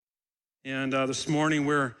And this morning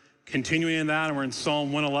we're continuing in that, and we're in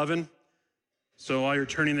Psalm 111. So while you're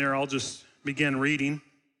turning there, I'll just begin reading.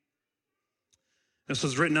 This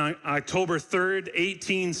was written on October 3rd,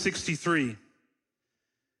 1863.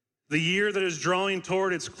 The year that is drawing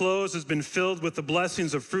toward its close has been filled with the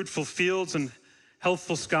blessings of fruitful fields and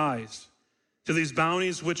healthful skies. To these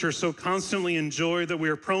bounties, which are so constantly enjoyed that we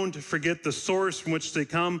are prone to forget the source from which they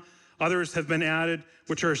come, others have been added,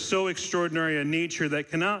 which are so extraordinary a nature that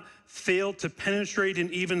cannot fail to penetrate and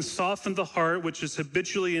even soften the heart, which is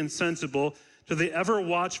habitually insensible to the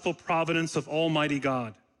ever-watchful providence of Almighty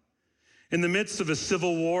God. In the midst of a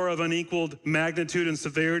civil war of unequaled magnitude and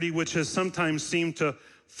severity, which has sometimes seemed to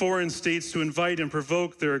foreign states to invite and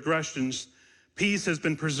provoke their aggressions, peace has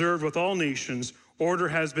been preserved with all nations, order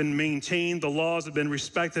has been maintained, the laws have been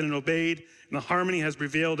respected and obeyed, and the harmony has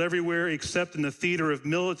prevailed everywhere except in the theater of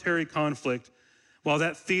military conflict, while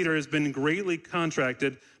that theater has been greatly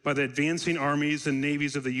contracted by the advancing armies and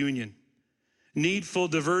navies of the Union. Needful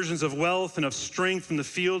diversions of wealth and of strength from the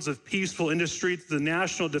fields of peaceful industry to the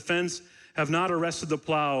national defense have not arrested the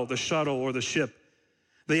plow, the shuttle, or the ship.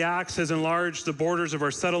 The axe has enlarged the borders of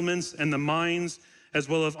our settlements, and the mines, as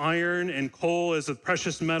well of iron and coal as of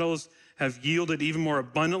precious metals, have yielded even more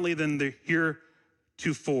abundantly than the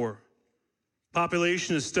heretofore.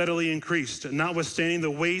 Population has steadily increased, notwithstanding the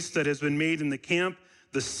waste that has been made in the camp,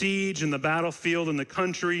 the siege, and the battlefield, and the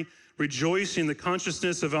country, rejoicing in the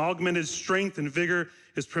consciousness of augmented strength and vigor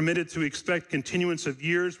is permitted to expect continuance of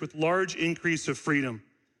years with large increase of freedom.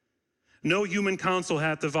 No human counsel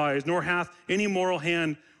hath devised, nor hath any moral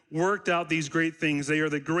hand worked out these great things. They are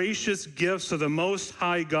the gracious gifts of the Most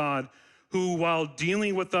High God, who, while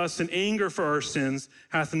dealing with us in anger for our sins,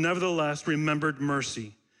 hath nevertheless remembered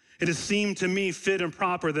mercy. It has seemed to me fit and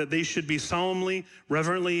proper that they should be solemnly,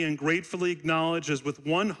 reverently, and gratefully acknowledged as with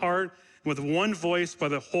one heart and with one voice by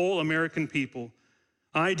the whole American people.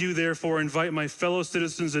 I do therefore invite my fellow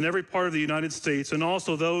citizens in every part of the United States, and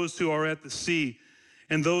also those who are at the sea,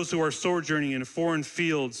 and those who are sojourning in foreign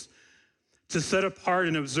fields, to set apart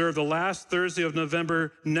and observe the last Thursday of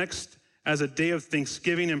November next as a day of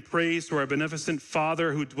thanksgiving and praise to our beneficent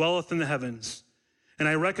Father who dwelleth in the heavens. And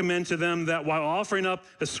I recommend to them that while offering up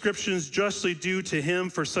ascriptions justly due to him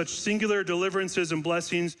for such singular deliverances and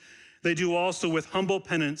blessings, they do also with humble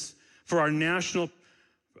penance for our national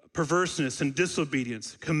perverseness and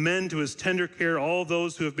disobedience, commend to his tender care all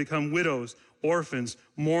those who have become widows, orphans,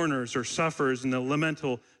 mourners, or sufferers in the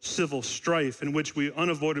lamentable civil strife in which we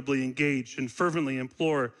unavoidably engage, and fervently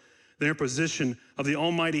implore the interposition of the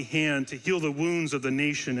almighty hand to heal the wounds of the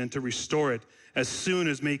nation and to restore it as soon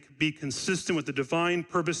as may be consistent with the divine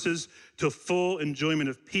purposes to full enjoyment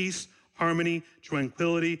of peace, harmony,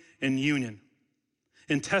 tranquility, and union.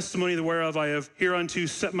 In testimony whereof I have hereunto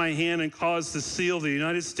set my hand and caused the seal of the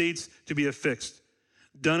United States to be affixed.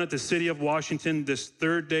 Done at the city of Washington this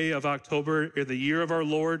 3rd day of October, in the year of our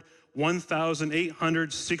Lord,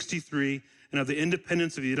 1863, and of the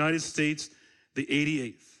independence of the United States, the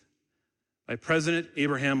 88th. By President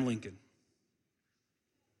Abraham Lincoln.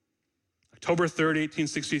 October 3rd,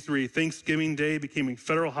 1863, Thanksgiving Day became a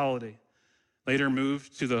federal holiday, later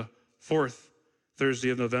moved to the 4th Thursday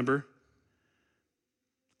of November.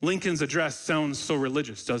 Lincoln's address sounds so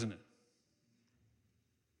religious, doesn't it?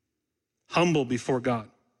 Humble before God,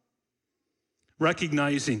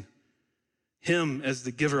 recognizing him as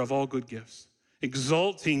the giver of all good gifts,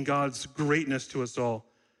 exalting God's greatness to us all,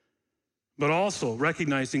 but also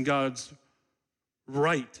recognizing God's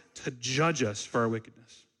right to judge us for our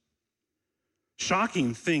wickedness.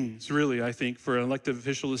 Shocking things, really, I think, for an elected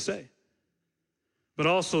official to say. But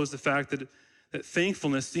also is the fact that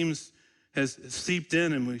thankfulness has seeped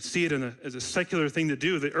in, and we see it as a secular thing to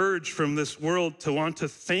do, the urge from this world to want to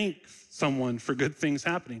thank someone for good things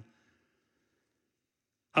happening.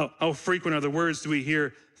 How frequent are the words do we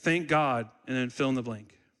hear, thank God, and then fill in the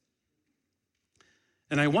blank?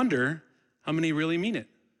 And I wonder how many really mean it.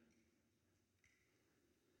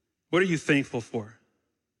 What are you thankful for?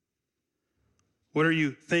 What are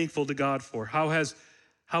you thankful to God for? How has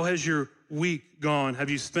your week gone? Have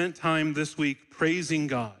you spent time this week praising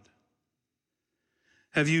God?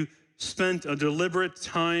 Have you spent a deliberate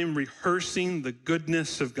time rehearsing the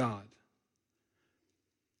goodness of God?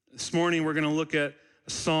 This morning, we're going to look at a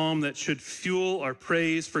psalm that should fuel our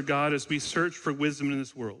praise for God as we search for wisdom in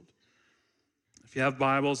this world. If you have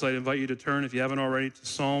Bibles, I invite you to turn, if you haven't already, to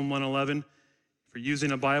Psalm 111. If you're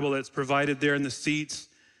using a Bible that's provided there in the seats,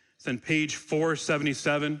 it's on page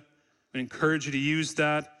 477. I encourage you to use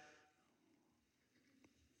that.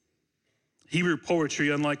 Hebrew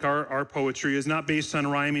poetry, unlike our poetry, is not based on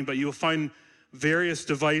rhyming, but you'll find various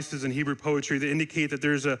devices in Hebrew poetry that indicate that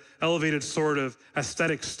there's an elevated sort of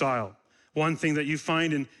aesthetic style. One thing that you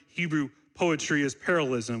find in Hebrew poetry is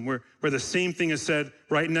parallelism, where the same thing is said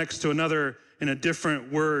right next to another in a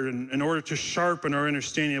different word in order to sharpen our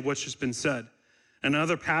understanding of what's just been said.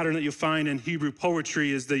 Another pattern that you find in Hebrew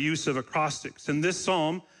poetry is the use of acrostics. And this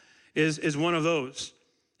psalm is one of those.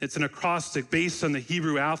 It's an acrostic based on the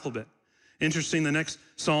Hebrew alphabet. Interesting, the next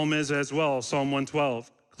psalm is as well, Psalm 112.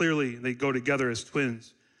 Clearly, they go together as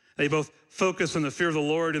twins. They both focus on the fear of the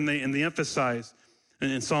Lord, and they emphasize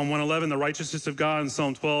in Psalm 111, the righteousness of God, and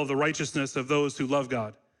Psalm 12, the righteousness of those who love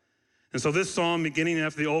God. And so this psalm, beginning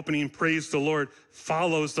after the opening, praise the Lord,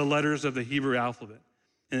 follows the letters of the Hebrew alphabet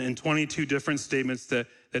in 22 different statements that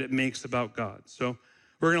it makes about God. So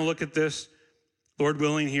we're going to look at this, Lord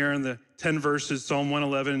willing, here in the 10 verses, Psalm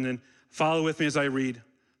 111, and follow with me as I read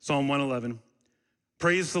Psalm 111.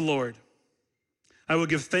 Praise the Lord. I will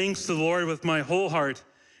give thanks to the Lord with my whole heart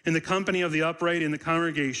in the company of the upright in the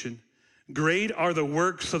congregation. Great are the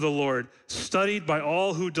works of the Lord, studied by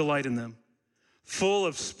all who delight in them. Full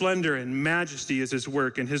of splendor and majesty is his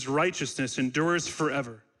work, and his righteousness endures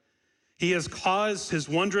forever. He has caused his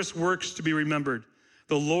wondrous works to be remembered.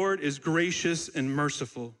 The Lord is gracious and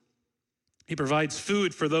merciful. He provides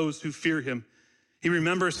food for those who fear him. He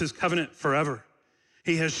remembers his covenant forever.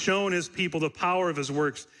 He has shown his people the power of his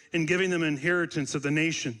works in giving them inheritance of the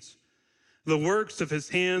nations. The works of his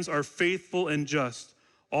hands are faithful and just.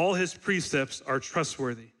 All his precepts are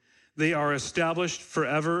trustworthy. They are established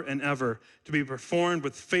forever and ever to be performed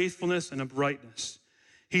with faithfulness and uprightness.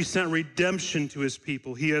 He sent redemption to his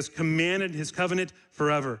people. He has commanded his covenant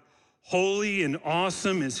forever. Holy and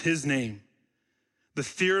awesome is his name. The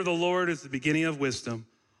fear of the Lord is the beginning of wisdom.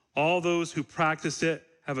 All those who practice it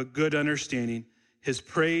have a good understanding. His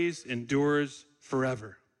praise endures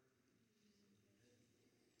forever.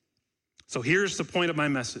 So here's the point of my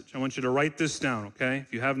message. I want you to write this down, okay?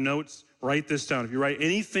 If you have notes, write this down. If you write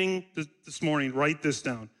anything this morning, write this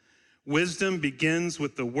down. Wisdom begins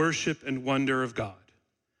with the worship and wonder of God.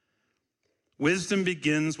 Wisdom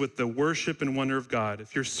begins with the worship and wonder of God.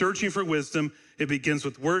 If you're searching for wisdom, it begins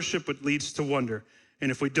with worship, which leads to wonder.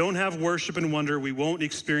 And if we don't have worship and wonder, we won't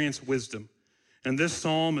experience wisdom. And this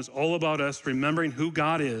psalm is all about us remembering who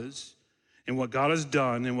God is and what God has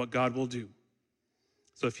done and what God will do.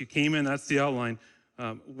 So if you came in, that's the outline.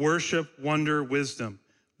 Worship, wonder, wisdom.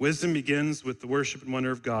 Wisdom begins with the worship and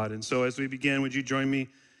wonder of God. And so as we begin, would you join me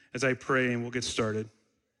as I pray and we'll get started.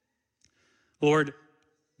 Lord,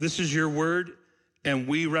 this is your word, and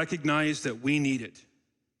we recognize that we need it.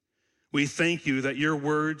 We thank you that your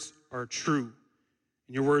words are true,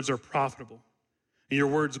 and your words are profitable, and your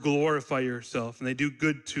words glorify yourself, and they do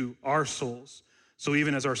good to our souls. So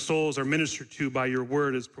even as our souls are ministered to by your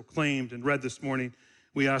word as proclaimed and read this morning,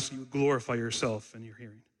 we ask you to glorify yourself in your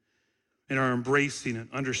hearing, in our embracing and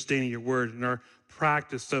understanding your word, in our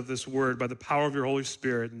practice of this word by the power of your Holy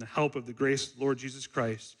Spirit and the help of the grace of the Lord Jesus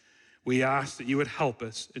Christ. We ask that you would help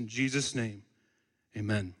us in Jesus' name.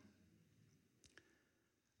 Amen.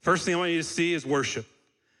 First thing I want you to see is worship,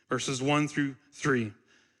 verses 1 through 3.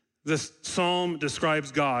 This psalm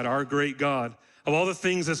describes God, our great God. Of all the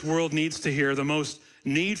things this world needs to hear, the most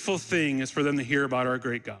needful thing is for them to hear about our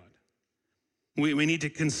great God. We need to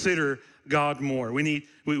consider God more. We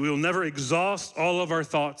will never exhaust all of our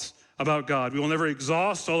thoughts about God. We will never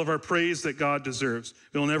exhaust all of our praise that God deserves.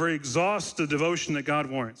 We will never exhaust the devotion that God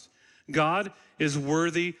warrants. God is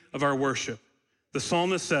worthy of our worship. The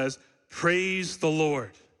psalmist says, praise the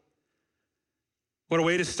Lord. What a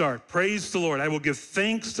way to start. Praise the Lord. I will give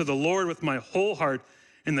thanks to the Lord with my whole heart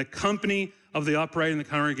in the company of the upright in the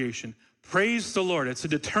congregation. Praise the Lord. It's a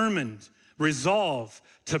determined resolve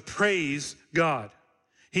to praise God.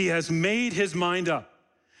 He has made his mind up.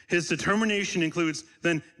 His determination includes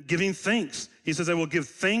then giving thanks. He says, I will give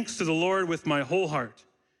thanks to the Lord with my whole heart.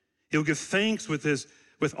 He'll give thanks with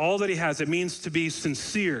all that he has. It means to be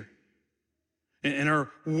sincere. And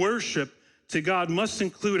our worship to God must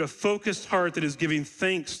include a focused heart that is giving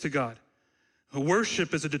thanks to God.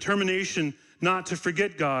 Worship is a determination not to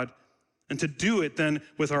forget God and to do it then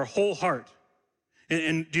with our whole heart.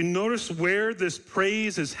 And do you notice where this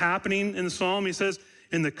praise is happening in the psalm? He says,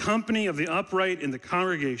 in the company of the upright in the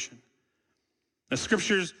congregation. The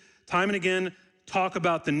scriptures, time and again, talk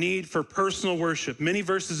about the need for personal worship. Many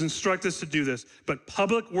verses instruct us to do this, but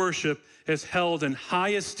public worship is held in high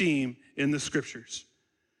esteem in the scriptures.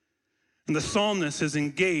 And the psalmist is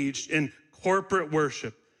engaged in corporate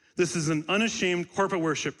worship. This is an unashamed corporate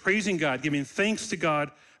worship, praising God, giving thanks to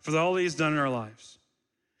God for all that he's done in our lives.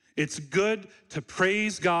 It's good to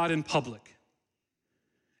praise God in public.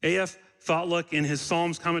 A.F. Thoughtlook in his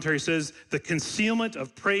Psalms commentary says, the concealment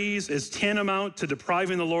of praise is tantamount to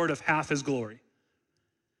depriving the Lord of half his glory.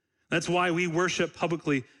 That's why we worship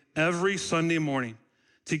publicly every Sunday morning,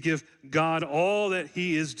 to give God all that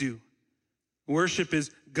he is due. Worship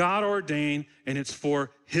is God ordained, and it's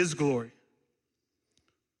for his glory.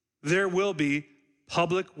 There will be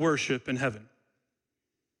public worship in heaven.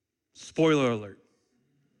 Spoiler alert.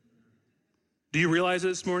 Do you realize it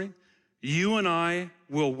this morning? You and I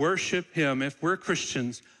will worship him, if we're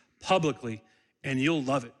Christians, publicly, and you'll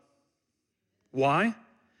love it. Why?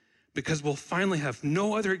 Because we'll finally have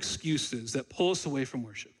no other excuses that pull us away from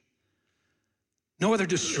worship. No other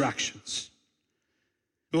distractions.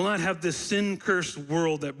 We will not have this sin-cursed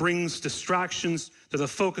world that brings distractions to the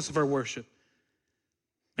focus of our worship.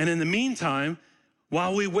 And in the meantime,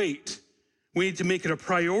 while we wait, we need to make it a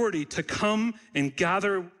priority to come and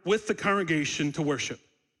gather with the congregation to worship.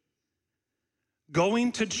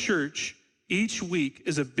 Going to church each week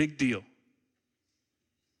is a big deal.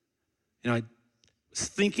 I was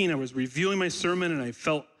thinking, I was reviewing my sermon, and I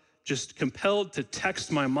felt just compelled to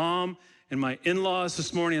text my mom and my in-laws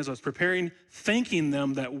this morning as I was preparing, thanking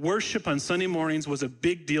them that worship on Sunday mornings was a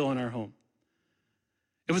big deal in our home.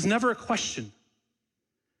 It was never a question.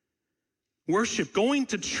 Worship, going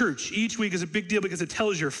to church each week is a big deal because it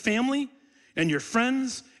tells your family and your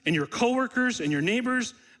friends and your coworkers and your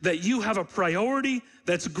neighbors that you have a priority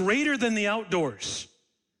that's greater than the outdoors,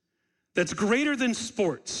 that's greater than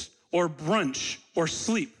sports or brunch or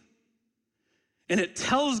sleep. And it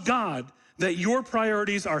tells God that your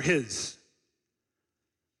priorities are his.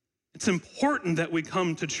 It's important that we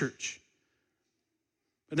come to church.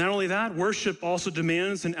 But not only that, worship also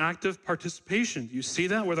demands an active participation. You see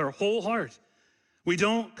that with our whole heart. We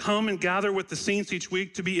don't come and gather with the saints each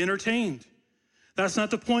week to be entertained. That's not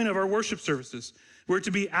the point of our worship services. We're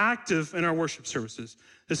to be active in our worship services.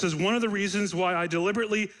 This is one of the reasons why I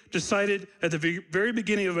deliberately decided at the very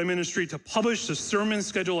beginning of my ministry to publish the sermon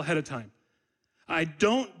schedule ahead of time. I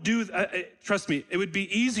don't do, trust me, it would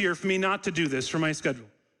be easier for me not to do this for my schedule.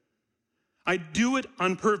 I do it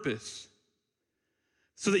on purpose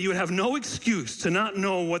so that you would have no excuse to not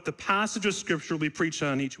know what the passage of Scripture will be preached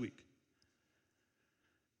on each week.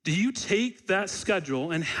 Do you take that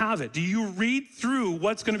schedule and have it? Do you read through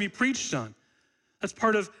what's going to be preached on? That's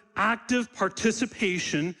part of active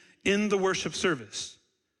participation in the worship service.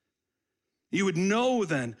 You would know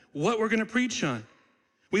then what we're going to preach on.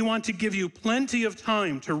 We want to give you plenty of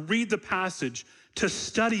time to read the passage, to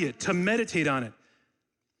study it, to meditate on it,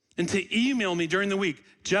 and to email me during the week.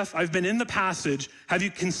 Jeff, I've been in the passage. Have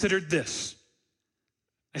you considered this?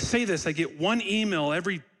 I say this, I get one email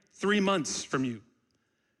every 3 months from you.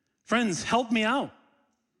 Friends, help me out.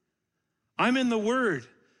 I'm in the Word.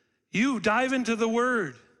 You dive into the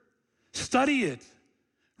Word. Study it.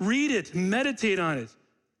 Read it. Meditate on it.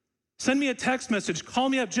 Send me a text message. Call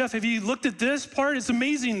me up. Jeff, have you looked at this part? It's an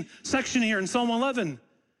amazing section here in Psalm 11.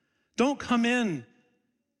 Don't come in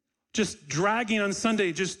just dragging on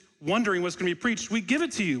Sunday, just wondering what's going to be preached. We give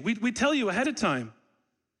it to you. We tell you ahead of time.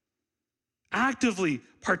 Actively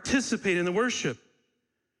participate in the worship.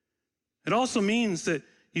 It also means that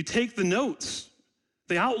you take the notes,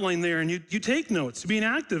 the outline there, and you take notes, being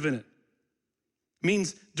active in it. It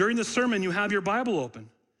means during the sermon, you have your Bible open.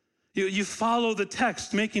 You follow the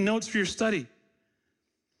text, making notes for your study.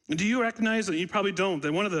 And do you recognize that? You probably don't,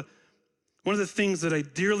 that one of the things that I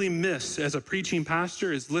dearly miss as a preaching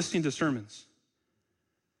pastor is listening to sermons.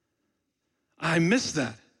 I miss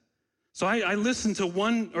that. So I listen to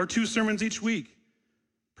 1 or 2 sermons each week,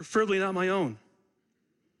 preferably not my own.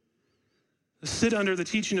 Sit under the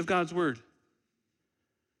teaching of God's Word.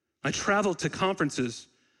 I travel to conferences,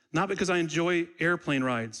 not because I enjoy airplane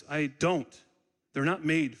rides. I don't. They're not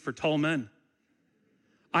made for tall men.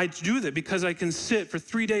 I do that because I can sit for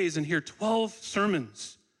 3 days and hear 12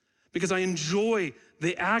 sermons, because I enjoy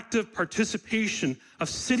the active participation of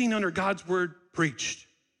sitting under God's Word preached.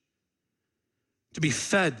 To be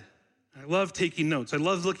fed. I love taking notes. I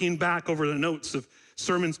love looking back over the notes of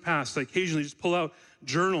sermons past. I occasionally just pull out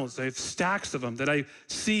journals. I have stacks of them that I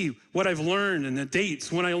see what I've learned and the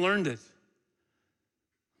dates when I learned it.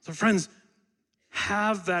 So friends,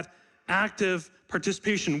 have that active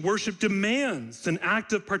participation. Worship demands an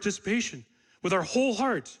active participation with our whole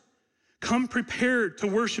heart. Come prepared to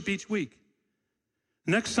worship each week.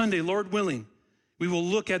 Next Sunday, Lord willing, we will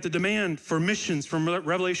look at the demand for missions from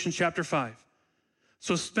Revelation chapter 5.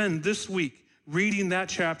 So spend this week reading that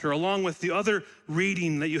chapter along with the other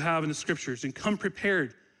reading that you have in the Scriptures, and come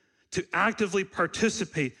prepared to actively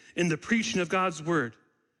participate in the preaching of God's Word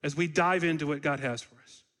as we dive into what God has for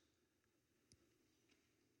us.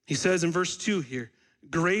 He says in verse 2 here,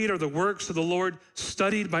 Great are the works of the Lord,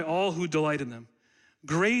 studied by all who delight in them.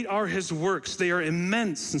 Great are his works. They are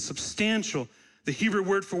immense and substantial. The Hebrew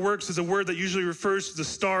word for works is a word that usually refers to the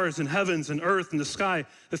stars and heavens and earth and the sky,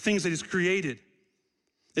 the things that he's created.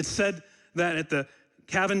 It's said that at the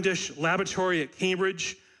Cavendish Laboratory at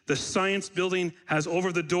Cambridge, the science building has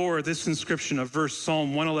over the door this inscription of verse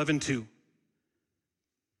Psalm 111:2.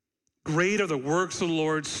 Great are the works of the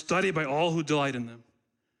Lord, studied by all who delight in them.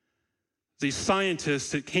 These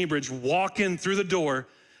scientists at Cambridge walk in through the door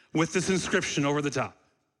with this inscription over the top.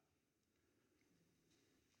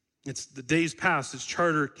 It's the days past, its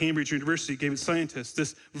charter, Cambridge University gave its scientists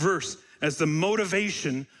this verse as the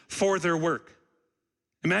motivation for their work.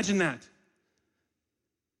 Imagine that.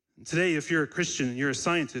 And today, if you're a Christian, you're a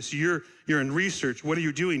scientist, you're in research, what are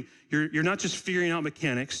you doing? You're not just figuring out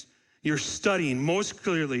mechanics, you're studying, most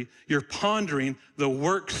clearly, you're pondering the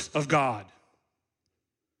works of God.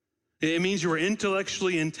 It means you are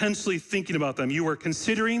intellectually, intensely thinking about them. You are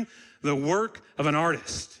considering the work of an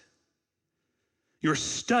artist. You're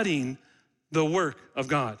studying the work of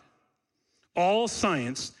God. All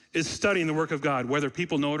science is studying the work of God, whether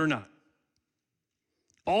people know it or not.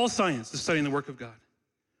 All science is studying the work of God.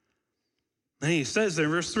 And he says there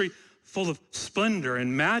in verse 3, full of splendor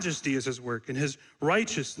and majesty is his work, and his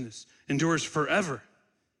righteousness endures forever.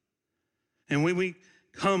 And when we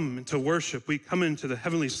come into worship, we come into the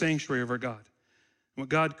heavenly sanctuary of our God. What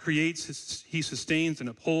God creates, he sustains and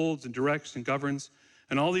upholds and directs and governs.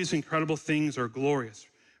 And all these incredible things are glorious,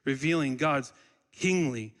 revealing God's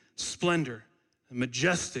kingly splendor,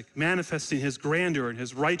 majestic, manifesting his grandeur and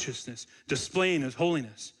his righteousness, displaying his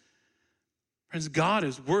holiness. Friends, God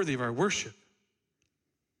is worthy of our worship.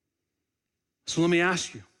 So let me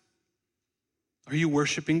ask you, are you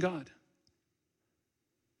worshiping God?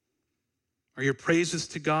 Are your praises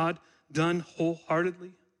to God done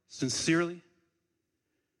wholeheartedly, sincerely?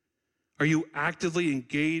 Are you actively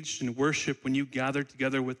engaged in worship when you gather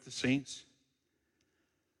together with the saints?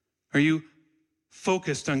 Are you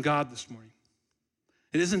focused on God this morning?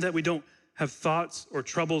 It isn't that we don't have thoughts or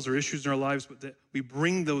troubles or issues in our lives, but that we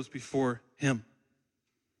bring those before him.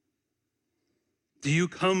 Do you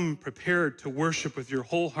come prepared to worship with your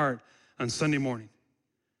whole heart on Sunday morning?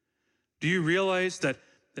 Do you realize that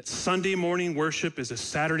Sunday morning worship is a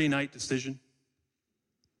Saturday night decision?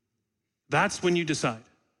 That's when you decide,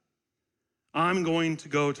 I'm going to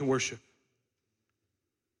go to worship.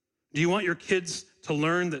 Do you want your kids to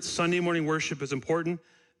learn that Sunday morning worship is important?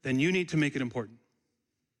 Then you need to make it important.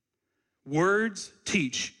 Words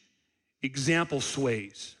teach, example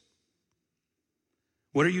sways.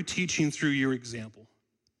 What are you teaching through your example?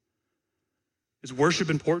 Is worship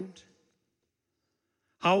important?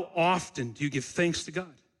 How often do you give thanks to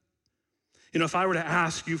God? You know, if I were to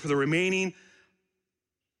ask you for the remaining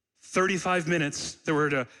 35 minutes that we're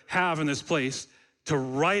to have in this place to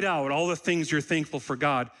write out all the things you're thankful for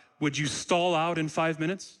God, would you stall out in 5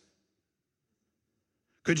 minutes?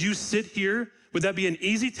 Could you sit here? Would that be an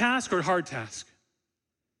easy task or a hard task?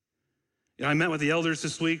 You know, I met with the elders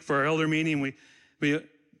this week for our elder meeting. We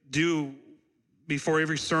do, before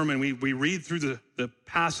every sermon, we read through the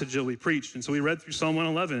passage that we preached. And so we read through Psalm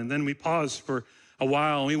 111, and then we paused for a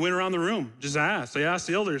while, and we went around the room, just asked. I asked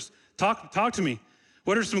the elders, talk to me.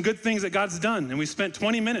 What are some good things that God's done? And we spent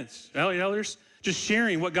 20 minutes, elders, just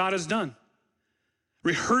sharing what God has done,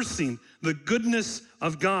 rehearsing the goodness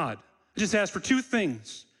of God. I just asked for 2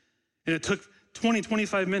 things, and it took 20,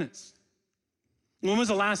 25 minutes. When was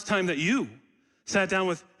the last time that you sat down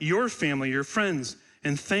with your family, your friends,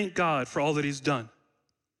 and thanked God for all that he's done?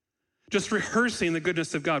 Just rehearsing the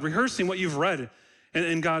goodness of God, rehearsing what you've read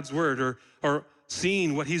in God's word, or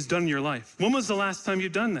seeing what he's done in your life. When was the last time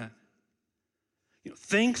you've done that? You know,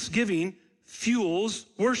 thanksgiving fuels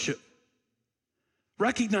worship.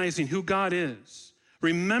 Recognizing who God is,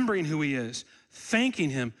 remembering who he is, thanking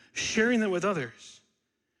him, sharing that with others.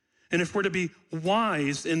 And if we're to be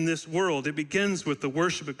wise in this world, it begins with the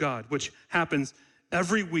worship of God, which happens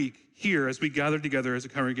every week here as we gather together as a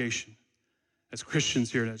congregation, as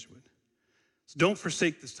Christians here at Edgewood. So don't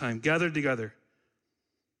forsake this time. Gather together.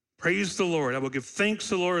 Praise the Lord. I will give thanks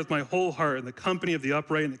to the Lord with my whole heart in the company of the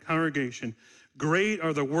upright in the congregation. Great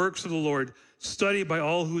are the works of the Lord, studied by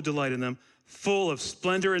all who delight in them. Full of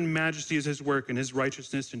splendor and majesty is his work, and his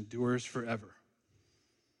righteousness endures forever.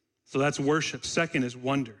 So that's worship. Second is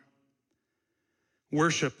wonder.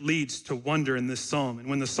 Worship leads to wonder in this psalm. And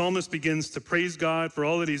when the psalmist begins to praise God for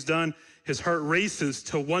all that he's done, his heart races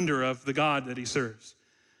to wonder of the God that he serves.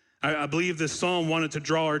 I believe this psalm wanted to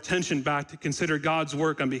draw our attention back to consider God's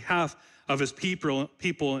work on behalf of his people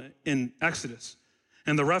in Exodus.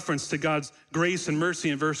 And the reference to God's grace and mercy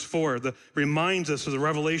in verse 4 reminds us of the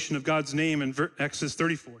revelation of God's name in Exodus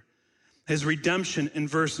 34. His redemption in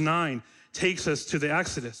verse 9 takes us to the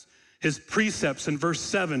Exodus. His precepts in verse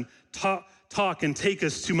 7 talk and take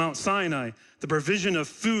us to Mount Sinai. The provision of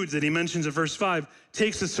food that he mentions in verse 5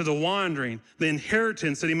 takes us to the wandering. The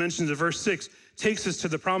inheritance that he mentions in verse 6 takes us to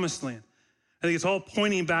the promised land. I think it's all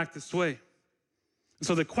pointing back this way. And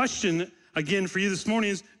so the question, again, for you this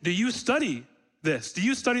morning is, do you study this? Do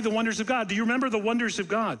you study the wonders of God? Do you remember the wonders of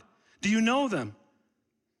God? Do you know them?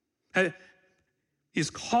 He's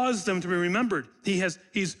caused them to be remembered.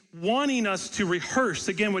 He's wanting us to rehearse,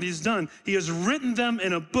 again, what he's done. He has written them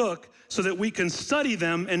in a book so that we can study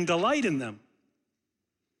them and delight in them.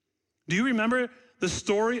 Do you remember the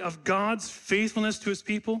story of God's faithfulness to his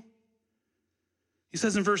people? He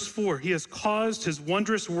says in verse 4, he has caused his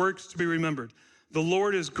wondrous works to be remembered. The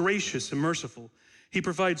Lord is gracious and merciful. He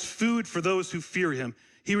provides food for those who fear him.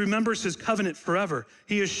 He remembers his covenant forever.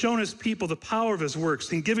 He has shown his people the power of his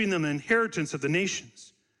works in giving them an inheritance of the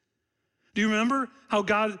nations. Do you remember how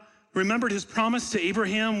God remembered his promise to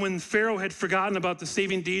Abraham when Pharaoh had forgotten about the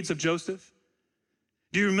saving deeds of Joseph?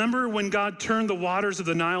 Do you remember when God turned the waters of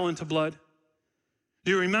the Nile into blood?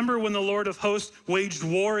 Do you remember when the Lord of hosts waged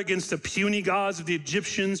war against the puny gods of the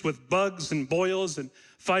Egyptians with bugs and boils and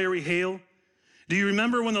fiery hail? Do you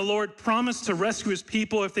remember when the Lord promised to rescue his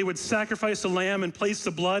people if they would sacrifice a lamb and place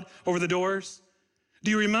the blood over the doors?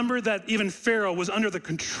 Do you remember that even Pharaoh was under the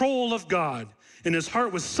control of God and his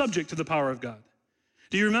heart was subject to the power of God?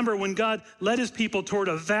 Do you remember when God led his people toward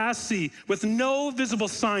a vast sea with no visible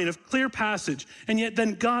sign of clear passage, and yet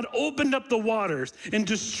then God opened up the waters and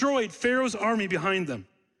destroyed Pharaoh's army behind them?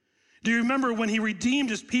 Do you remember when he redeemed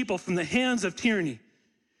his people from the hands of tyranny?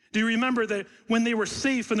 Do you remember that when they were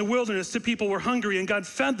safe in the wilderness, the people were hungry and God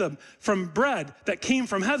fed them from bread that came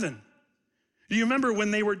from heaven? Do you remember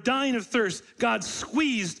when they were dying of thirst, God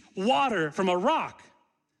squeezed water from a rock?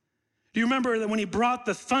 Do you remember that when he brought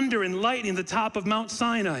the thunder and lightning to the top of Mount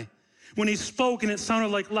Sinai, when he spoke and it sounded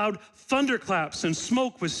like loud thunderclaps and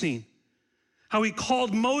smoke was seen? How he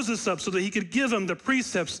called Moses up so that he could give him the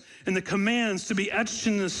precepts and the commands to be etched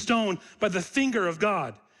in the stone by the finger of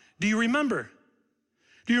God? Do you remember?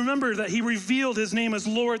 Do you remember that he revealed his name as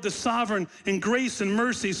Lord, the sovereign, in grace and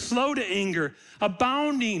mercy, slow to anger,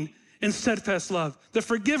 abounding in steadfast love, the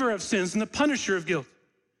forgiver of sins and the punisher of guilt?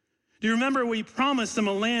 Do you remember when he promised them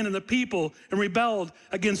a land and the people and rebelled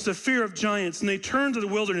against the fear of giants, and they turned to the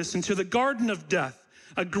wilderness and to the garden of death,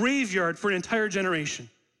 a graveyard for an entire generation?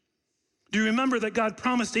 Do you remember that God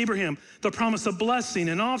promised Abraham the promise of blessing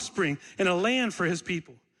and offspring and a land for his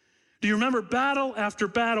people? Do you remember battle after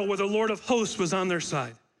battle where the Lord of hosts was on their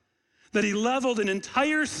side? That he leveled an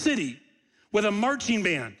entire city with a marching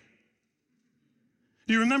band?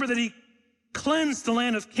 Do you remember that he cleansed the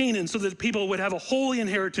land of Canaan so that people would have a holy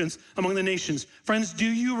inheritance among the nations? Friends, do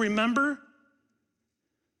you remember?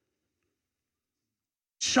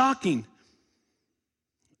 Shocking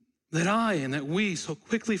that I and that we so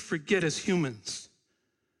quickly forget as humans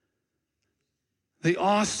the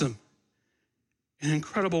awesome and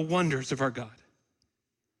incredible wonders of our God.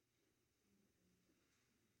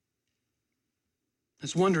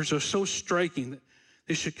 His wonders are so striking that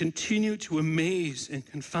they should continue to amaze and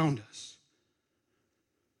confound us.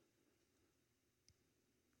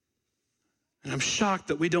 And I'm shocked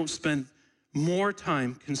that we don't spend more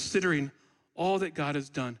time considering all that God has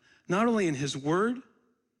done, not only in his word,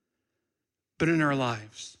 but in our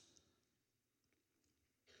lives.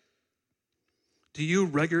 Do you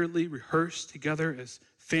regularly rehearse together as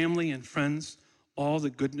family and friends all the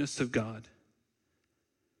goodness of God?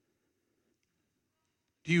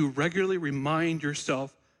 Do you regularly remind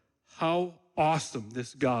yourself how awesome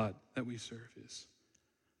this God that we serve is?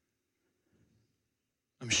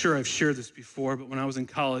 I'm sure I've shared this before, but when I was in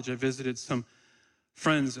college, I visited some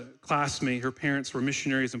friends, a classmate. Her parents were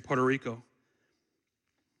missionaries in Puerto Rico.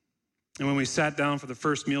 And when we sat down for the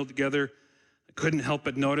first meal together, I couldn't help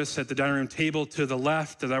but notice at the dining room table to the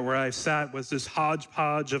left of that where I sat was this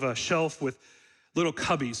hodgepodge of a shelf with little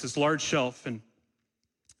cubbies, this large shelf. And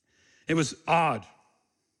it was odd,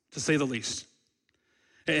 to say the least.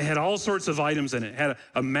 It had all sorts of items in it. It had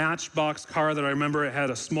a Matchbox car that I remember. It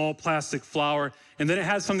had a small plastic flower. And then it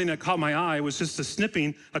had something that caught my eye. It was just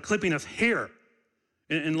a clipping of hair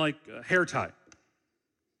in like a hair tie.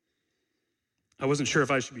 I wasn't sure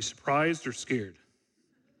if I should be surprised or scared.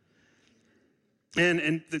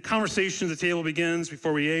 And the conversation at the table begins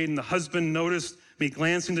before we ate, and the husband noticed me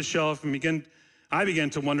glancing the shelf, and I began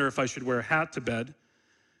to wonder if I should wear a hat to bed.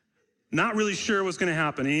 Not really sure what's going to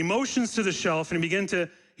happen. And he motions to the shelf, and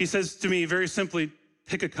he says to me very simply,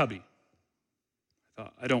 pick a cubby. I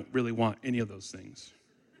thought, I don't really want any of those things.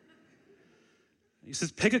 He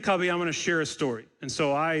says, pick a cubby, I'm gonna share a story. And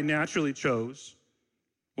so I naturally chose,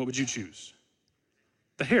 what would you choose?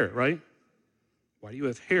 The hair, right? Why do you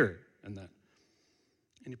have hair in that?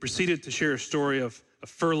 And he proceeded to share a story of a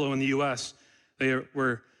furlough in the US.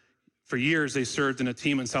 For years, they served in a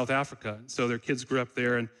team in South Africa. So their kids grew up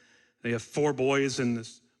there, and they have 4 boys and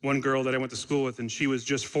this one girl that I went to school with, and she was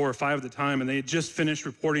just 4 or 5 at the time, and they had just finished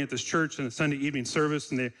reporting at this church in the Sunday evening service,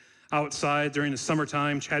 and they're outside during the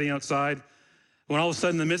summertime, chatting outside. When all of a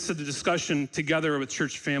sudden, in the midst of the discussion together with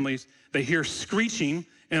church families, they hear screeching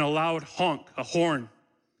and a loud honk, a horn,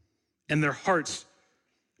 and their hearts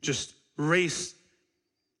just race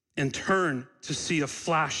and turn to see a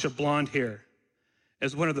flash of blonde hair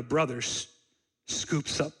as one of the brothers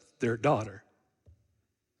scoops up their daughter,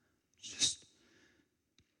 just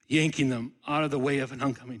yanking them out of the way of an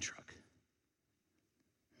oncoming truck.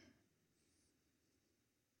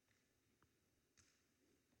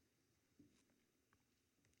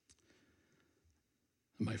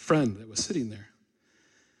 My friend that was sitting there,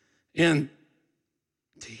 and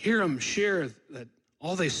to hear him share that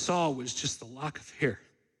all they saw was just the lock of hair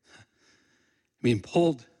being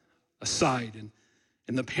pulled aside,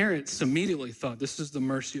 and the parents immediately thought, this is the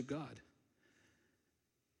mercy of God.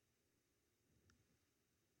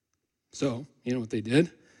 So, you know what they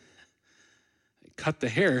did? They cut the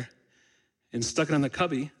hair and stuck it on the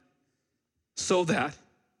cubby so that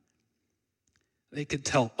they could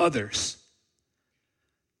tell others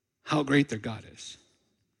how great their God is.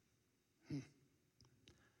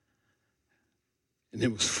 And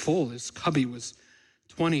it was full. This cubby was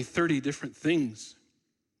 20, 30 different things.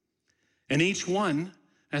 And each one,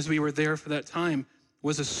 as we were there for that time,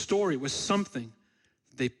 was a story, was something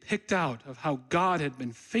they picked out of how God had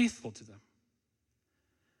been faithful to them.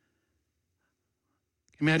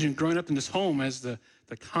 Imagine growing up in this home as the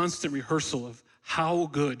constant rehearsal of how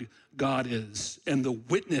good God is and the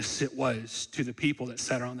witness it was to the people that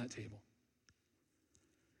sat around that table.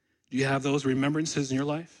 Do you have those remembrances in your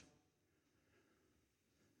life?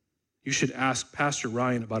 You should ask Pastor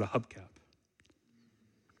Ryan about a hubcap.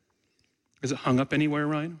 Is it hung up anywhere,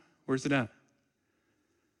 Ryan? Where's it at?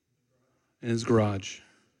 In his garage.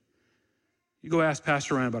 You go ask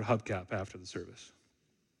Pastor Ryan about a hubcap after the service.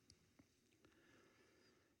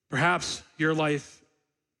 Perhaps your life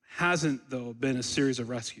hasn't, though, been a series of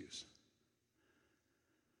rescues.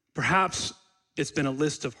 Perhaps it's been a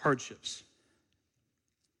list of hardships.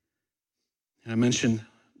 And I mentioned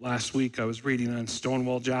last week I was reading on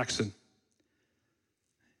Stonewall Jackson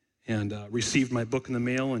and received my book in the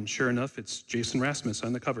mail, and sure enough, it's Jason Rasmus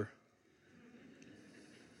on the cover.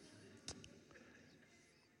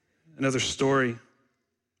 Another story,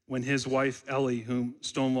 when his wife, Ellie, whom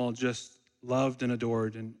Stonewall just loved and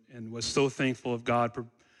adored and was so thankful of God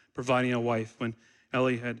providing a wife, when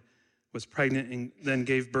Ellie was pregnant and then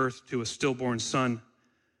gave birth to a stillborn son,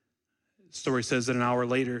 the story says that an hour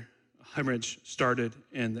later, a hemorrhage started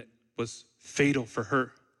and that was fatal for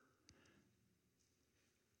her.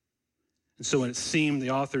 And so when it seemed, the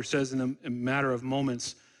author says, in a matter of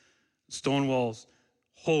moments, Stonewall's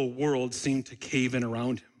whole world seemed to cave in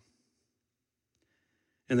around him.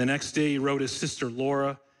 And the next day he wrote his sister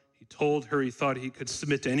Laura. He told her he thought he could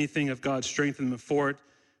submit to anything if God strengthened him for it,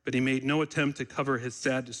 but he made no attempt to cover his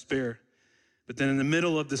sad despair. But then in the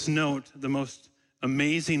middle of this note, the most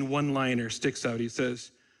amazing one-liner sticks out. He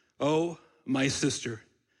says, "Oh, my sister,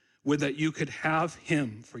 would that you could have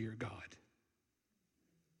him for your God.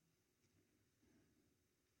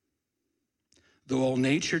 Though all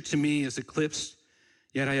nature to me is eclipsed,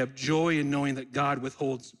 yet I have joy in knowing that God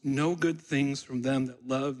withholds no good things from them that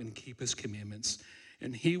love and keep his commandments,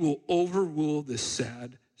 and he will overrule this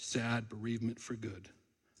sad, sad bereavement for good."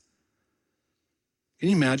 Can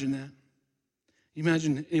you imagine that? Can you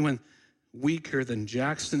imagine anyone weaker than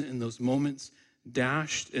Jackson in those moments,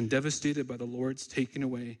 dashed and devastated by the Lord's taking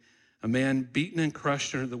away, a man beaten and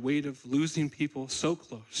crushed under the weight of losing people so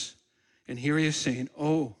close. And here he is saying,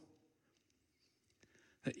 oh,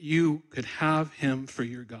 that you could have him for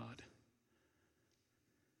your God.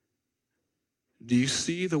 Do you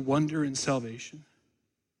see the wonder in salvation?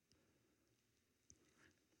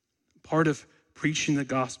 Part of preaching the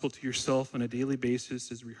gospel to yourself on a daily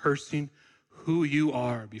basis is rehearsing who you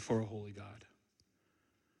are before a holy God.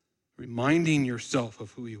 Reminding yourself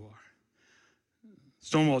of who you are.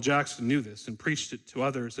 Stonewall Jackson knew this and preached it to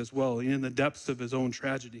others as well. In the depths of his own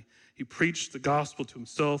tragedy, he preached the gospel to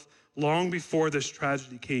himself long before this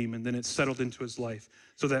tragedy came, and then it settled into his life,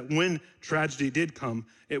 so that when tragedy did come,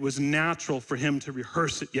 it was natural for him to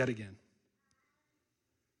rehearse it yet again.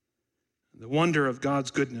 The wonder of God's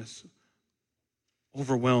goodness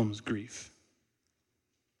overwhelms grief.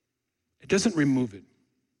 It doesn't remove it.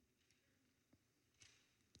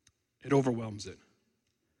 It overwhelms it.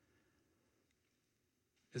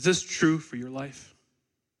 Is this true for your life?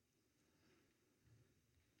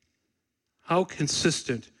 How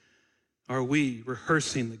consistent are we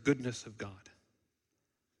rehearsing the goodness of God?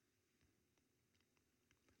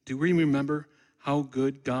 Do we remember how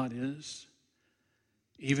good God is,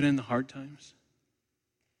 even in the hard times?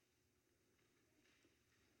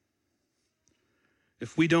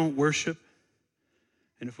 If we don't worship,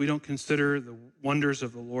 and if we don't consider the wonders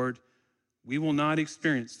of the Lord, we will not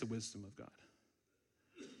experience the wisdom of God.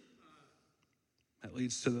 That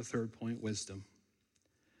leads to the third point, wisdom.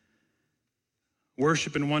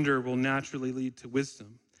 Worship and wonder will naturally lead to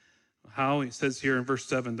wisdom. How? He says here in verse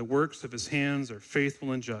 7, the works of his hands are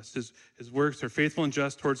faithful and just. His works are faithful and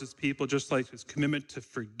just towards his people, just like his commitment to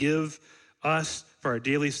forgive us for our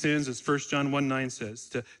daily sins, as 1 John 1:9 says,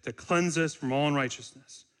 to cleanse us from all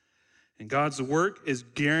unrighteousness. And God's work is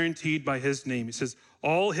guaranteed by his name. He says,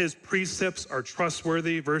 all his precepts are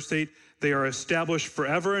trustworthy. Verse 8, they are established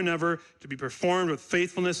forever and ever to be performed with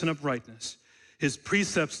faithfulness and uprightness. His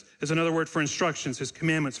precepts is another word for instructions, his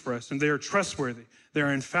commandments for us, and they are trustworthy, they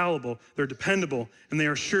are infallible, they're dependable, and they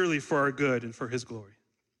are surely for our good and for his glory.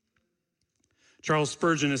 Charles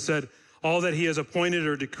Spurgeon has said, all that he has appointed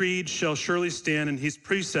or decreed shall surely stand, and his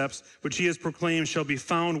precepts, which he has proclaimed, shall be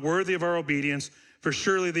found worthy of our obedience, for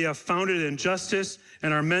surely they are founded in justice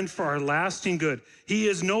and are meant for our lasting good. He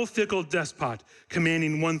is no fickle despot,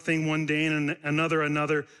 commanding one thing one day and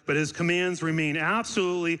another, but his commands remain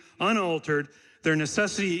absolutely unaltered, their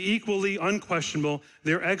necessity equally unquestionable,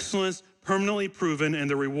 their excellence permanently proven, and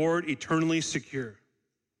the reward eternally secure.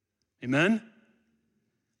 Amen?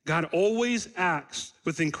 God always acts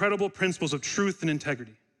with incredible principles of truth and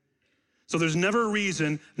integrity. So there's never a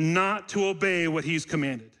reason not to obey what he's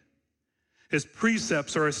commanded. His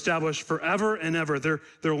precepts are established forever and ever. There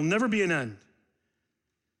will never be an end.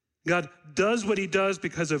 God does what he does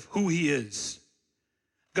because of who he is.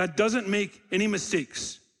 God doesn't make any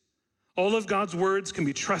mistakes. All of God's words can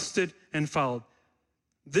be trusted and followed.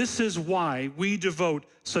 This is why we devote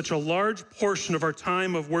such a large portion of our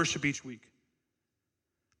time of worship each week.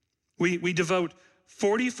 We devote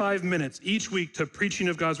 45 minutes each week to preaching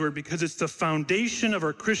of God's word because it's the foundation of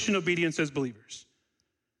our Christian obedience as believers.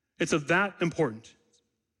 It's of that important.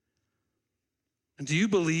 And do you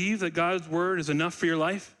believe that God's word is enough for your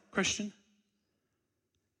life, Christian?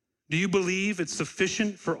 Do you believe it's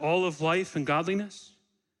sufficient for all of life and godliness?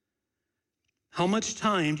 How much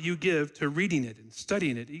time do you give to reading it and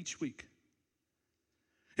studying it each week?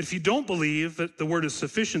 If you don't believe that the word is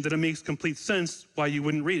sufficient, that it makes complete sense why you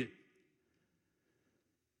wouldn't read it.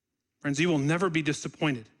 Friends, you will never be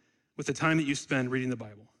disappointed with the time that you spend reading the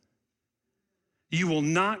Bible. You will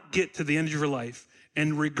not get to the end of your life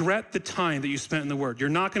and regret the time that you spent in the Word. You're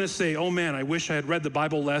not going to say, oh man, I wish I had read the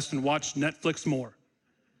Bible less and watched Netflix more.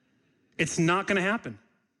 It's not going to happen.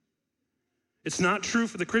 It's not true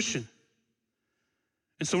for the Christian.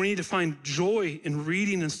 And so we need to find joy in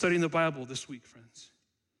reading and studying the Bible this week, friends.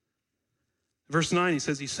 Verse 9, he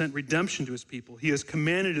says he sent redemption to his people. He has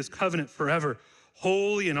commanded his covenant forever.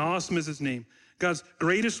 Holy and awesome is his name. God's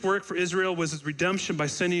greatest work for Israel was his redemption by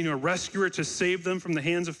sending a rescuer to save them from the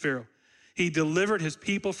hands of Pharaoh. He delivered his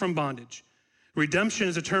people from bondage. Redemption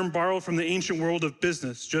is a term borrowed from the ancient world of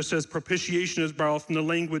business, just as propitiation is borrowed from the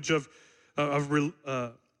language of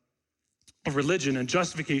religion, and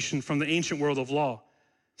justification from the ancient world of law.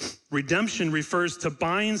 Redemption refers to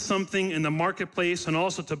buying something in the marketplace and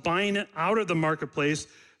also to buying it out of the marketplace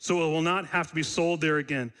so it will not have to be sold there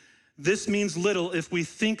again. This means little if we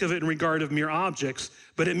think of it in regard of mere objects,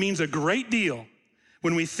 but it means a great deal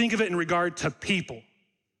when we think of it in regard to people,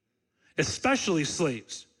 especially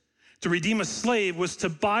slaves. To redeem a slave was to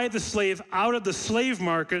buy the slave out of the slave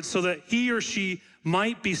market so that he or she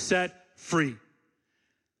might be set free.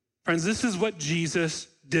 Friends, this is what Jesus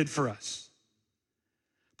did for us.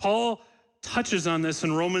 Paul touches on this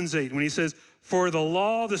in Romans 8 when he says, for the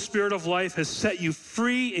law of the Spirit of life has set you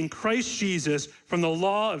free in Christ Jesus from the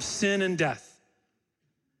law of sin and death.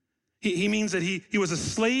 He means that he was a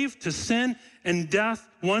slave to sin and death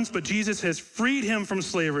once, but Jesus has freed him from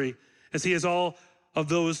slavery as he has all of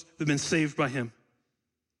those that have been saved by him.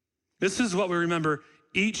 This is what we remember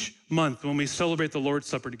each month when we celebrate the Lord's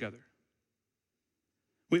Supper together.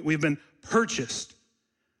 We've been purchased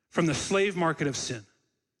from the slave market of sin,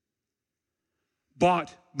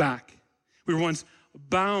 bought back. We were once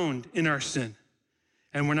bound in our sin,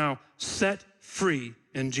 and we're now set free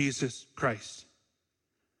in Jesus Christ.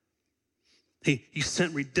 He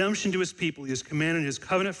sent redemption to his people. He has commanded his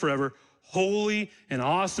covenant forever. Holy and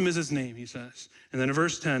awesome is his name, he says. And then in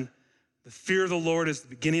verse 10, the fear of the Lord is the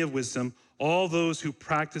beginning of wisdom. All those who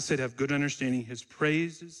practice it have good understanding. His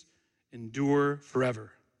praises endure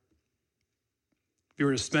forever. If you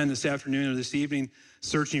were to spend this afternoon or this evening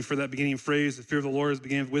searching for that beginning phrase, the fear of the Lord is the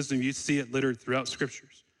beginning of wisdom, you'd see it littered throughout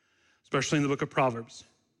scriptures, especially in the book of Proverbs.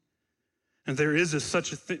 And there is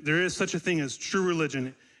such a thing as true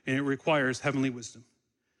religion, and it requires heavenly wisdom.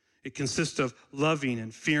 It consists of loving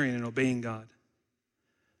and fearing and obeying God.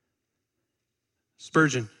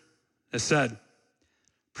 Spurgeon has said,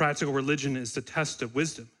 practical religion is the test of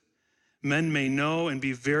wisdom. Men may know and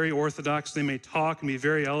be very orthodox. They may talk and be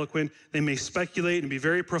very eloquent. They may speculate and be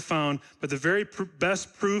very profound, but the very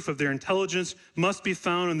best proof of their intelligence must be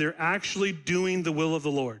found when they're actually doing the will of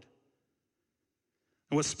the Lord.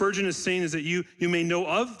 And what Spurgeon is saying is that you may know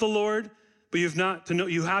of the Lord, but you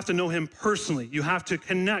have to know him personally. You have to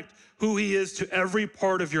connect who he is to every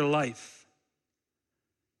part of your life.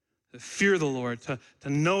 To fear the Lord, to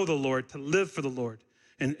know the Lord, to live for the Lord.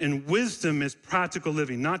 And wisdom is practical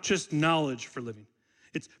living, not just knowledge for living.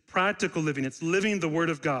 It's practical living. It's living the word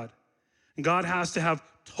of God. And God has to have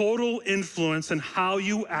total influence on how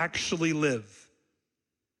you actually live.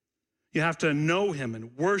 You have to know him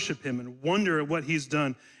and worship him and wonder at what he's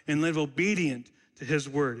done and live obedient to his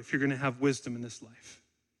word if you're going to have wisdom in this life.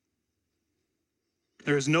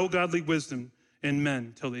 There is no godly wisdom in men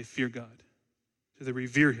until they fear God, till they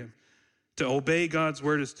revere him. To obey God's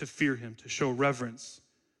word is to fear him, to show reverence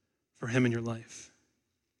for him in your life.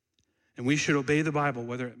 And we should obey the Bible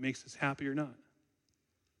whether it makes us happy or not.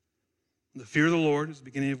 The fear of the Lord is the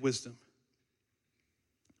beginning of wisdom.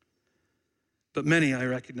 But many, I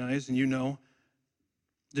recognize, and you know,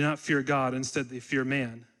 do not fear God. Instead, they fear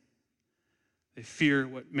man. They fear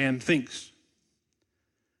what man thinks.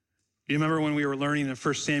 You remember when we were learning in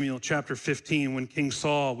 1 Samuel chapter 15 when King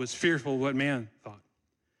Saul was fearful of what man thought?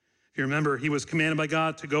 If you remember, he was commanded by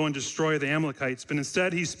God to go and destroy the Amalekites, but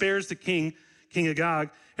instead he spares the king Agag,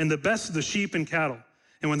 and the best of the sheep and cattle.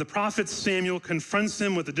 And when the prophet Samuel confronts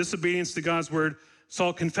him with the disobedience to God's word,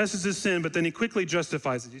 Saul confesses his sin, but then he quickly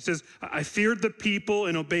justifies it. He says, I feared the people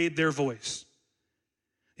and obeyed their voice.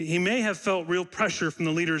 He may have felt real pressure from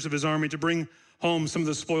the leaders of his army to bring home some of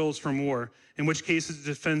the spoils from war, in which case his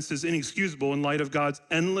defense is inexcusable in light of God's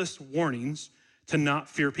endless warnings to not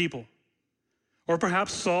fear people. Or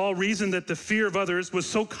perhaps Saul reasoned that the fear of others was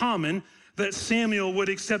so common that Samuel would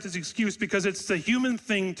accept his excuse because it's the human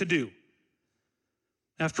thing to do.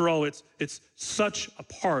 After all, it's such a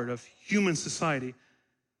part of human society.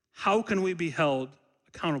 How can we be held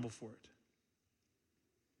accountable for it?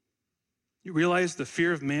 You realize the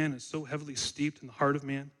fear of man is so heavily steeped in the heart of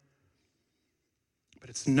man, but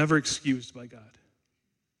it's never excused by God.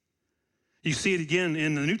 You see it again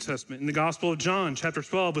in the New Testament, in the Gospel of John, chapter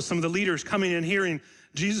 12, with some of the leaders coming and hearing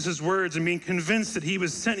Jesus' words and being convinced that he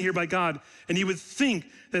was sent here by God, and you would think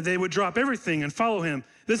that they would drop everything and follow him.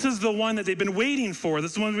 This is the one that they've been waiting for.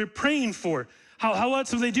 This is the one we've been praying for. How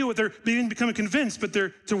else will they do it? They're becoming convinced, but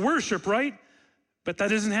they're to worship, right? But that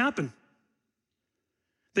doesn't happen.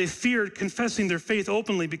 They feared confessing their faith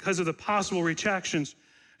openly because of the possible rejections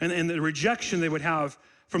and the rejection they would have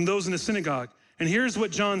from those in the synagogue. And here's what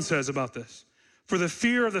John says about this. For the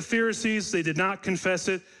fear of the Pharisees, they did not confess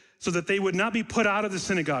it, so that they would not be put out of the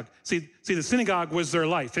synagogue. See, the synagogue was their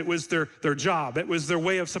life. It was their job. It was their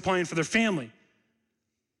way of supplying for their family.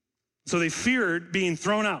 So they feared being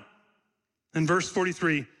thrown out. In verse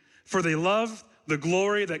 43, for they love the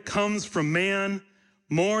glory that comes from man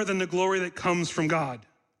more than the glory that comes from God.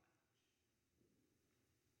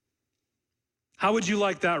 How would you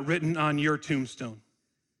like that written on your tombstone?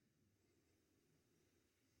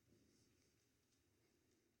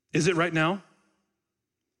 Is it right now?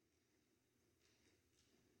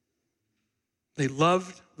 They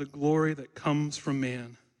loved the glory that comes from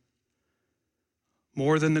man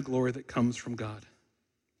more than the glory that comes from God.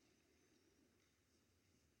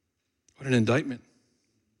 What an indictment.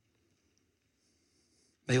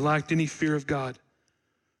 They lacked any fear of God,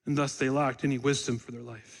 and thus they lacked any wisdom for their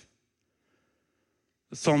life.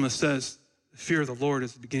 The psalmist says, the fear of the Lord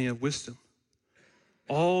is the beginning of wisdom.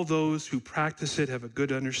 All those who practice it have a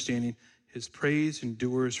good understanding. His praise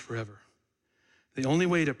endures forever. The only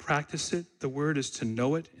way to practice it, the word, is to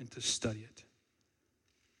know it and to study it.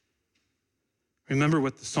 Remember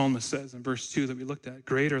what the psalmist says in verse 2 that we looked at.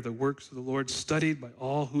 Great are the works of the Lord, studied by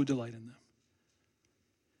all who delight in them.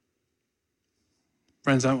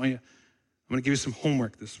 Friends, I'm going to give you some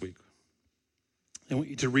homework this week. I want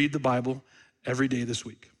you to read the Bible every day this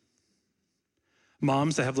week.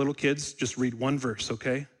 Moms that have little kids, just read one verse,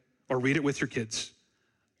 okay? Or read it with your kids.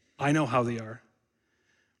 I know how they are.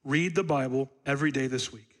 read the Bible every day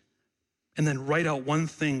this week, and then write out one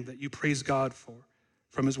thing that you praise God for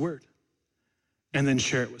from his word, and then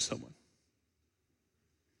share it with someone.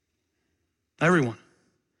 Everyone.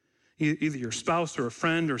 Either your spouse or a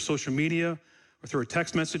friend or social media or through a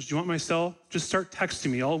text message. Do you want my cell? Just start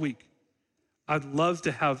texting me all week. I'd love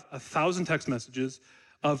to have 1,000 text messages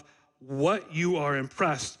of what you are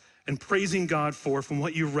impressed and praising God for from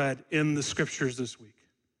what you read in the scriptures this week.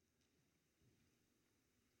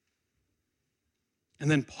 And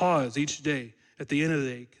then pause each day. At the end of the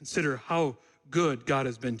day, consider how good God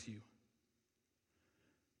has been to you.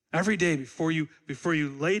 Every day before you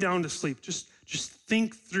lay down to sleep, just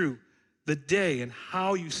think through the day and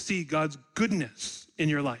how you see God's goodness in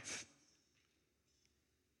your life.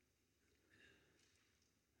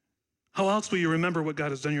 How else will you remember what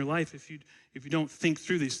God has done in your life if you don't think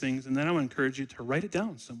through these things? And then I would encourage you to write it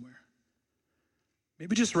down somewhere.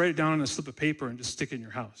 Maybe just write it down on a slip of paper and just stick it in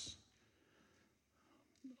your house.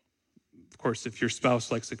 Of course, if your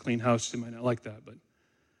spouse likes a clean house, they might not like that. And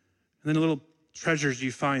then the little treasures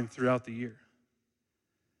you find throughout the year.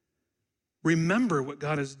 Remember what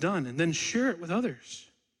God has done and then share it with others.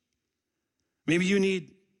 Maybe you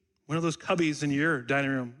need one of those cubbies in your dining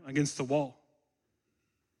room against the wall.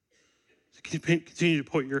 So continue to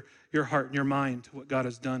put your heart and your mind to what God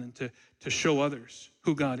has done and to show others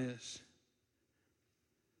who God is.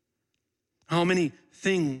 How many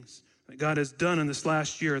things that God has done in this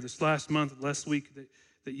last year, this last month, last week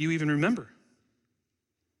that you even remember.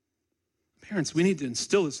 Parents, we need to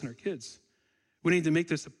instill this in our kids. We need to make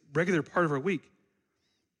this a regular part of our week.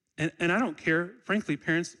 And I don't care, frankly,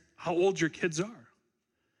 parents, how old your kids are.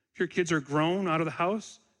 If your kids are grown out of the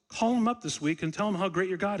house, call them up this week and tell them how great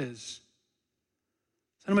your God is.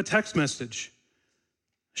 Send them a text message.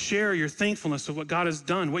 Share your thankfulness of what God has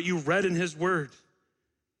done, what you read in his word.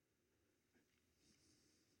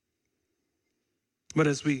 But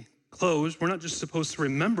as we close, we're not just supposed to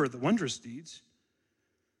remember the wondrous deeds.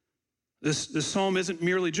 This psalm isn't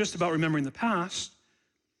merely just about remembering the past.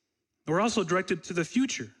 We're also directed to the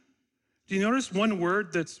future. Do you notice one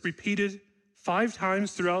word that's repeated 5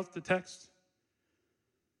 times throughout the text?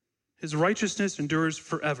 His righteousness endures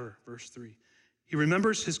forever, verse 3. He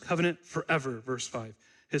remembers his covenant forever, verse 5.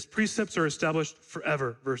 His precepts are established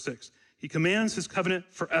forever, verse 6. He commands his covenant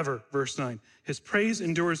forever, verse 9. His praise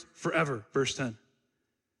endures forever, verse 10.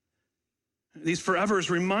 These forevers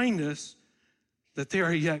remind us that there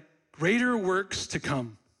are yet greater works to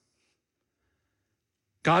come.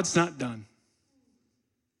 God's not done.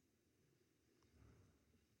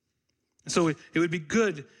 So it would be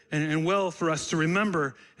good and well for us to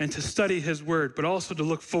remember and to study his word, but also to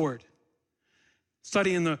look forward.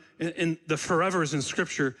 Study in the forevers in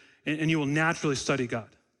Scripture, and you will naturally study God.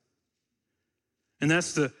 And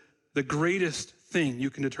that's the greatest thing you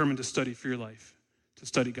can determine to study for your life, to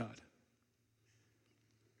study God.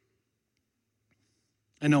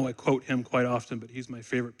 I know I quote him quite often, but he's my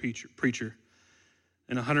favorite preacher.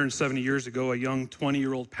 And 170 years ago, a young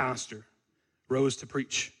 20-year-old pastor rose to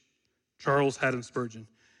preach, Charles Haddon Spurgeon.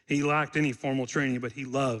 He lacked any formal training, but he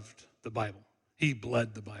loved the Bible. He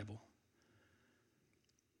bled the Bible.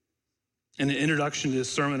 In the introduction to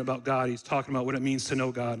his sermon about God, he's talking about what it means to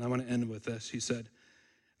know God, and I want to end with this. He said,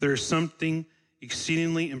 "There is something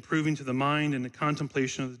exceedingly improving to the mind in the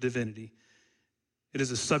contemplation of the divinity. It is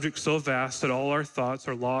a subject so vast that all our thoughts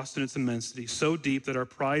are lost in its immensity, so deep that our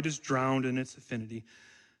pride is drowned in its affinity.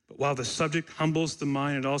 But while the subject humbles the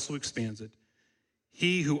mind, it also expands it.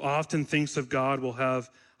 He who often thinks of God will have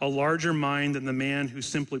a larger mind than the man who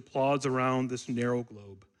simply plods around this narrow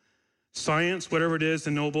globe. Science, whatever it is,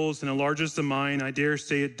 ennobles and enlarges the mind. I dare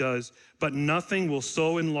say it does. But nothing will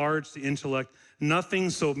so enlarge the intellect, nothing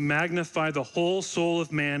so magnify the whole soul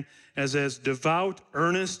of man as devout,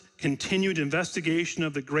 earnest, continued investigation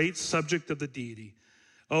of the great subject of the deity.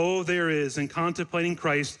 Oh, there is, in contemplating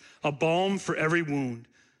Christ, a balm for every wound.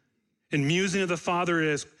 In musing of the Father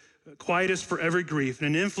is quietus for every grief.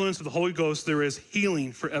 And in influence of the Holy Ghost, there is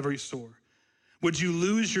healing for every sore. Would you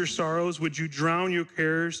lose your sorrows? Would you drown your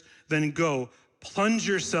cares? Then go, plunge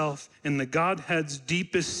yourself in the Godhead's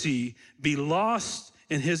deepest sea. Be lost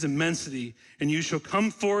in his immensity, and you shall come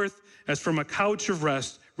forth as from a couch of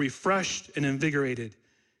rest, refreshed and invigorated.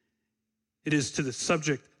 It is to the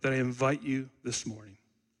subject that I invite you this morning."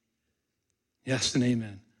 Yes and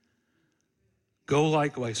amen. Go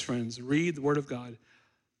likewise, friends. Read the Word of God.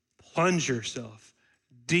 Plunge yourself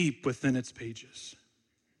deep within its pages.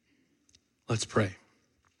 Let's pray.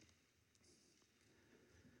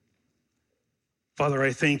 Father,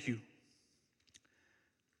 I thank you.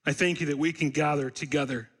 I thank you that we can gather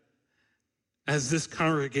together as this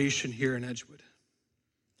congregation here in Edgewood.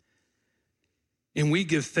 And we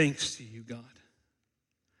give thanks to you, God,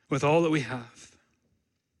 with all that we have.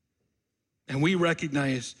 And we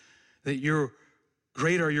recognize that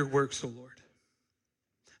great are your works, O Lord,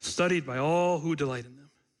 studied by all who delight in them.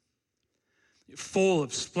 Full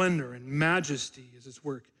of splendor and majesty is its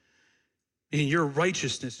work, and your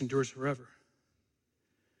righteousness endures forever.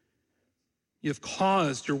 You have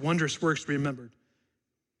caused your wondrous works to be remembered.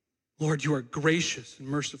 Lord, you are gracious and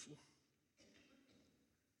merciful.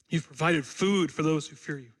 You've provided food for those who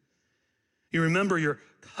fear you. You remember your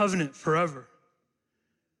covenant forever.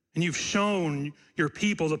 And you've shown your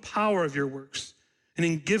people the power of your works. And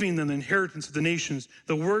in giving them the inheritance of the nations,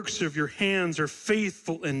 the works of your hands are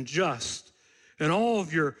faithful and just. And all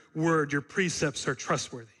of your word, your precepts are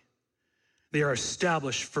trustworthy. They are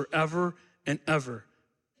established forever and ever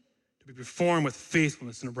to be performed with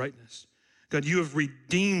faithfulness and uprightness. God, you have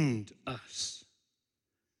redeemed us.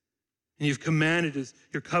 And you've commanded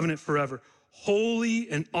your covenant forever. Holy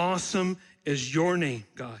and awesome is your name,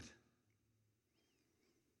 God.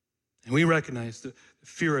 And we recognize the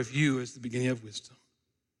fear of you as the beginning of wisdom.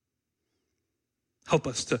 Help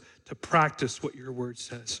us to practice what your word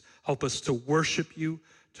says. Help us to worship you,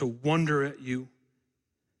 to wonder at you,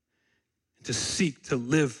 and to seek to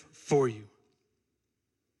live for you.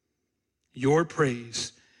 Your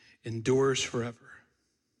praise endures forever.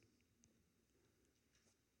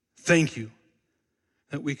 Thank you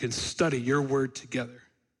that we can study your word together.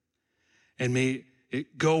 And may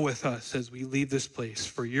it go with us as we leave this place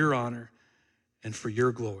for your honor and for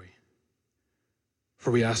your glory.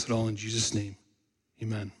 For we ask it all in Jesus' name.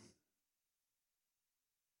 Amen.